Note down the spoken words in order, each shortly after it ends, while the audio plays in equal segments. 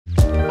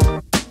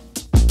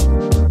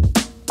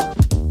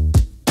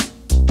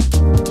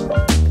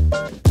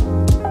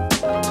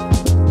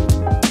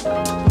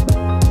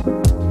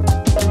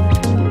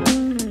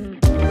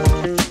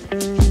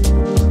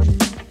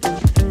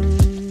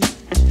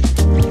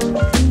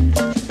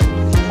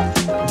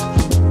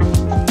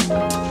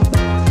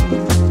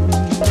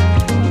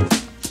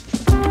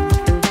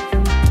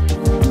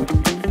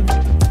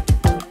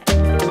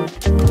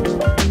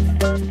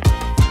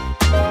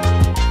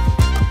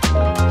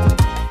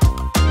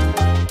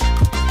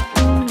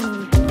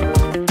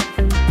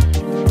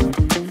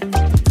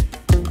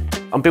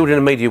I'm building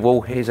a media wall.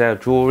 Here's our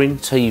drawing,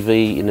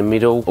 TV in the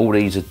middle. All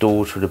these are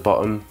doors for the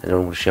bottom, and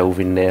all the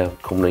shelving there,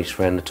 cornice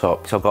around the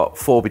top. So I've got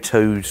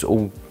 4x2s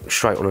all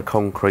straight on the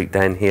concrete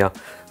down here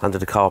under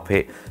the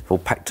carpet. I've all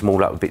packed them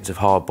all up with bits of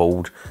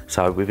hardboard,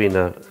 so within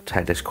a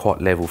tad it's quite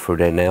level through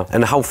there now.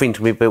 And the whole thing's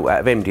going to be built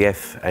out of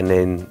MDF, and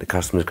then the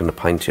customer's going to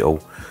paint it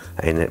all,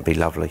 and it'll be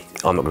lovely.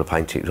 I'm not going to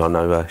paint it because I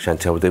know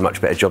Chantel will do a much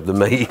better job than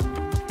me.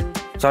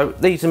 So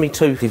these are my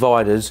 2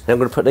 dividers. Then I'm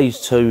going to put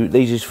these 2,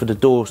 these is for the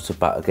doors to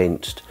butt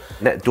against.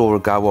 And that door will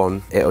go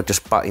on, it'll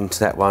just butt into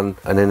that one,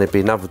 and then there'll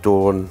be another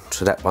door on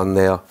to that one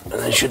there. And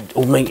they should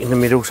all meet in the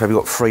middle, so we've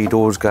got 3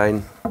 doors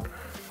going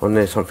on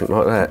there, something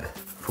like that.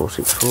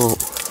 464.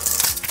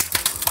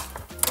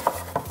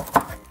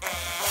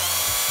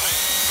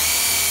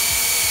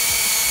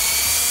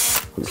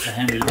 It's a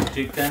handy little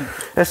jig then?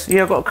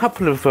 Yeah, I've got a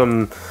couple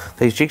of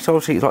these jigs,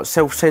 obviously it's like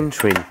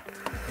self-centering.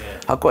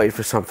 I got it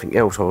for something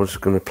else I was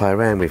going to play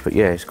around with, but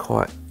yeah, it's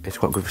quite good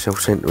for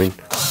self-centering.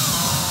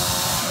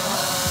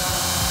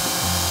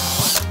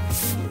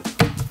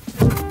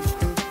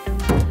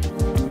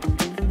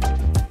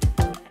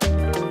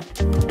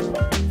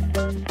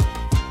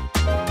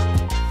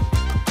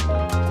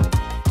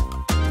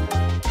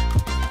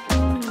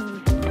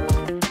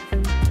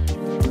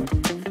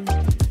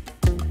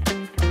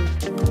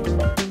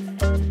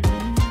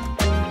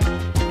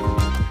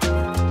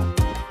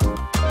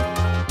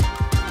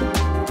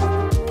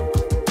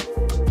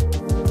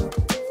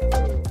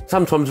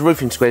 Sometimes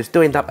roofing squares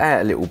do end up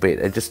out a little bit,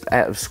 they're just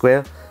out of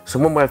square. So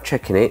one way of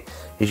checking it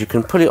is you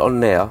can put it on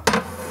there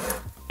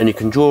and you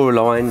can draw a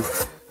line,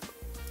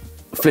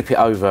 flip it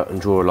over and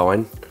draw a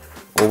line.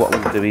 Or what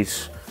we'll do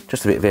is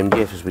just a bit of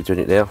MDF as we're doing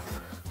it there.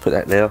 Put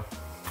that there,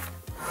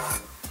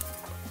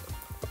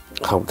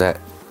 hold that,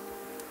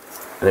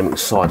 and then we can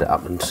side it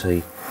up and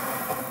see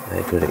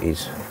how good it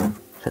is.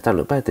 That don't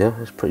look bad there,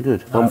 that's pretty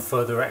good. No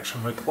further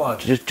action required.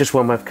 Just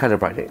one way of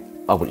calibrating it.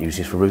 I wouldn't use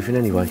this for roofing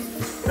anyway.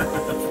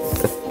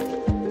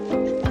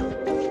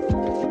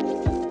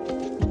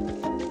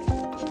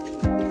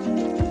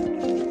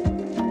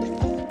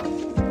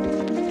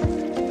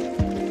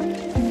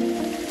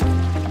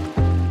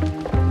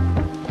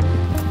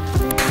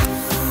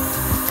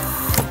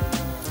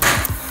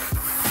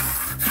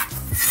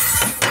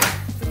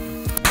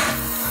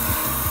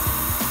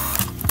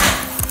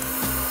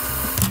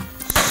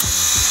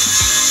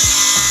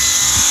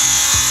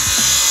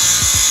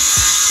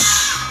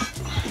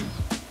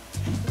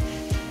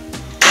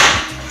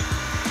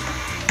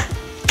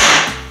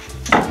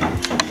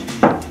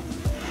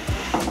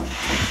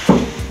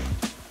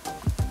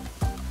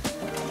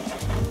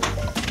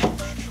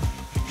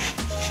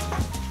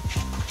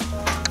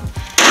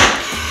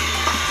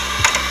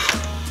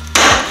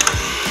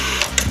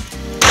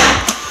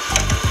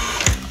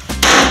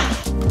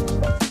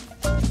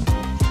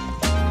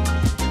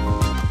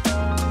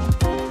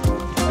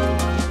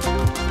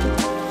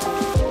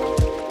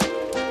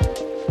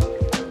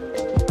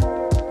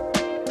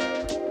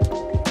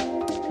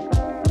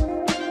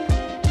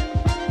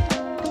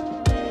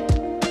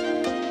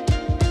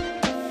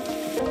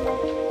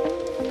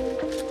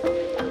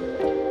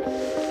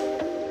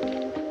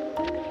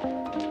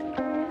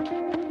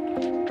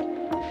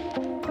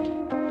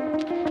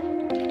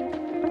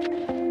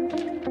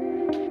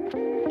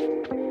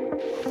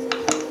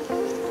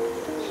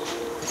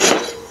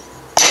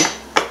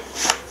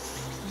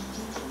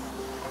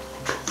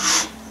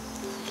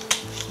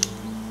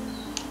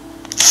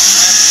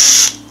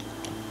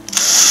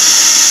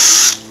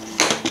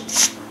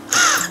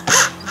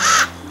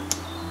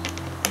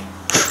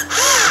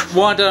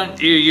 Why don't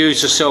you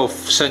use a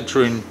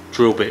self-centering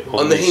drill bit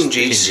on the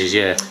hinges?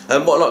 Yeah.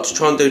 What I like to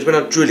try and do is when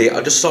I drill it,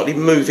 I just slightly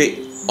move it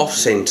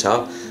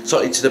off-centre,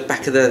 slightly to the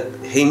back of the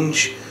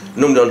hinge,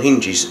 normally on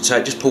hinges, so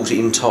it just pulls it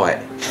in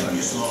tight.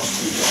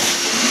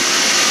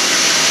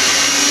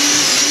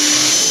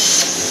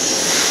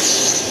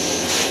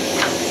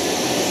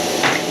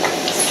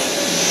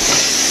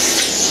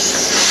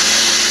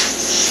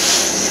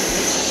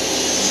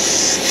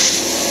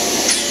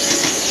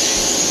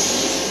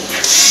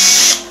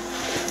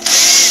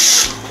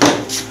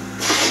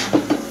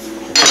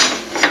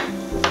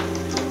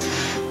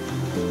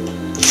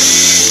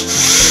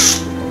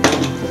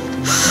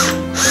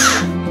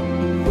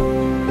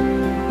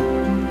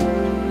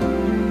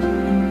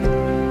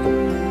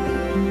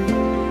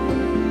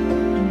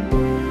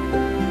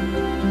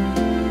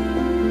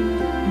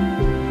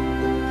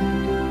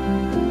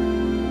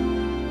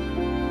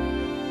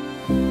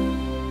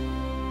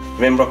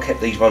 Remember I kept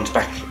these ones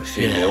back a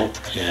few mil?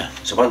 Yeah.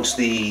 So once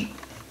the,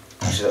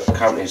 so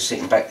currently it's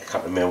sitting back a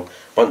couple of mil,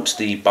 once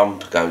the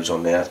bumper goes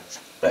on there,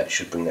 that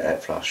should bring that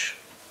out flush.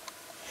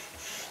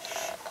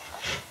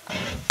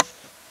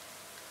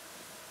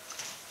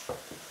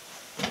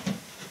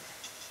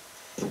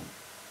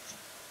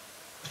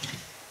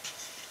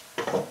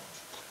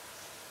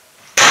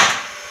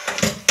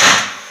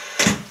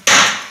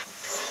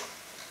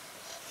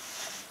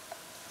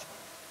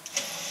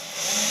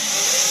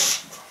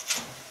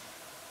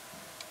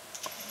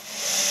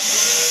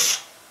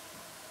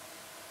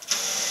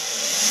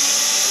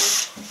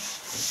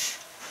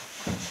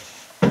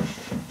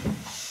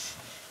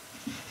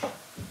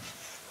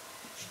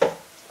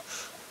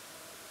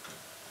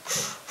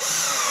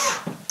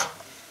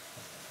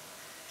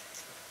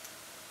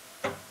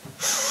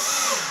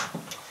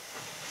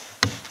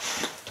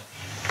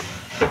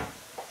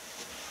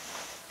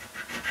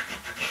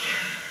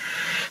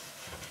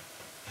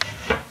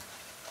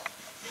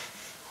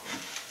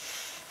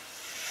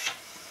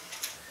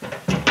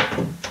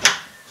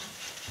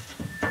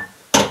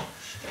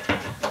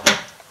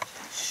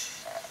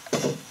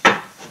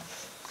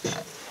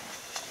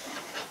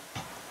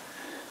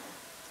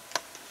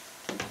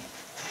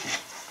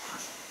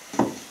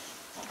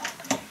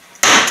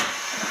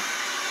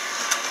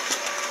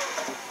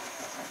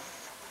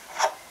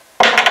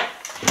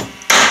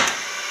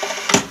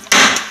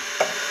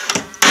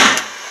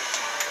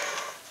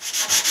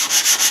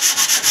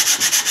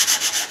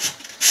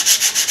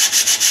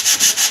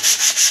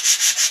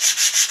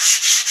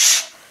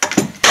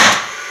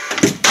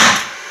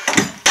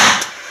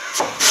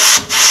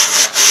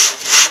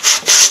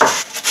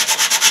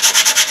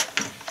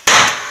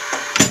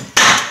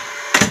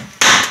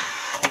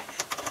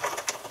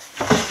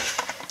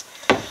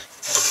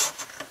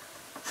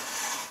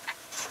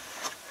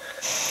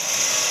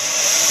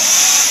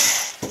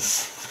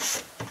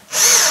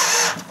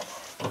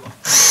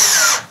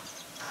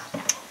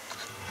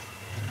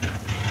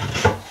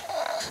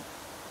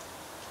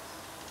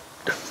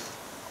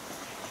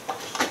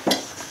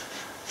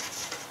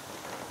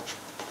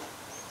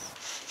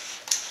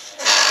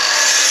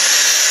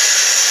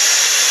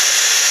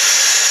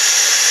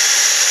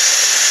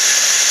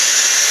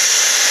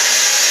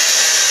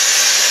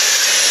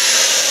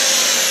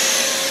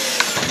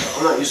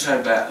 I know what you're saying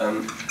about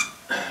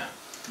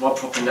by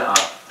propping that up,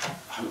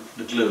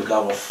 the glue will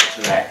go off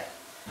to that.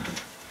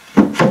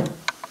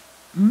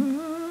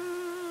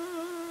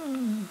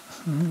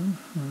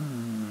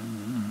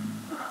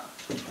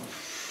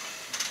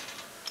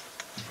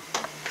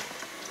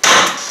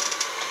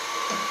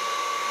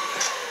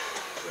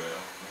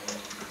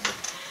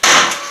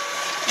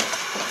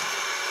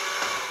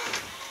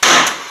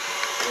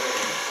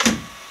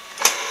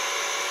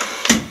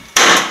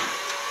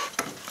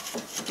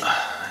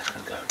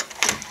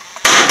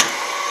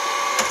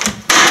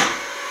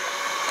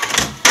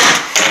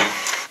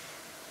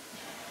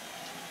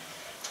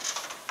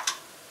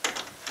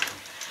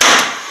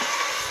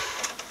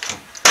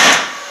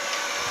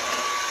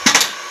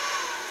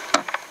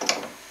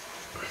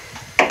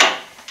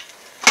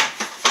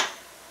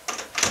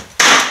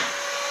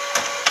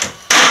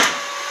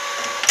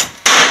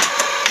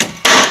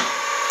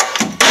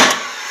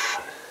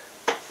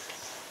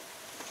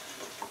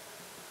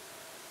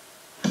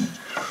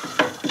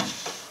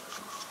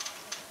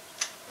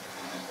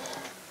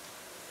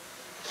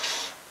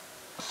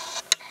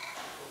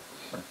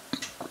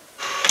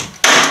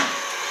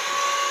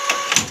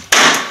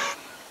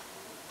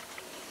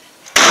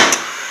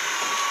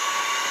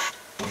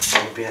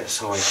 Be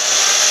outside.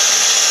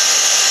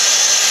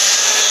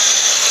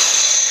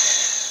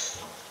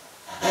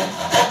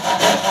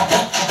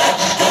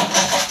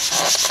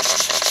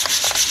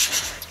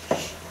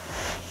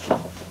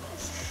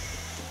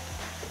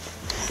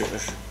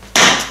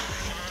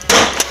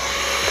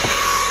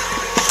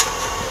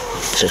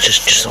 So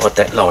just hide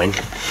that line.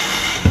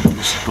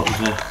 That's the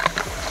bottom there.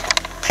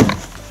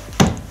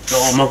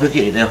 Oh, I'm not gonna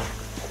get it now.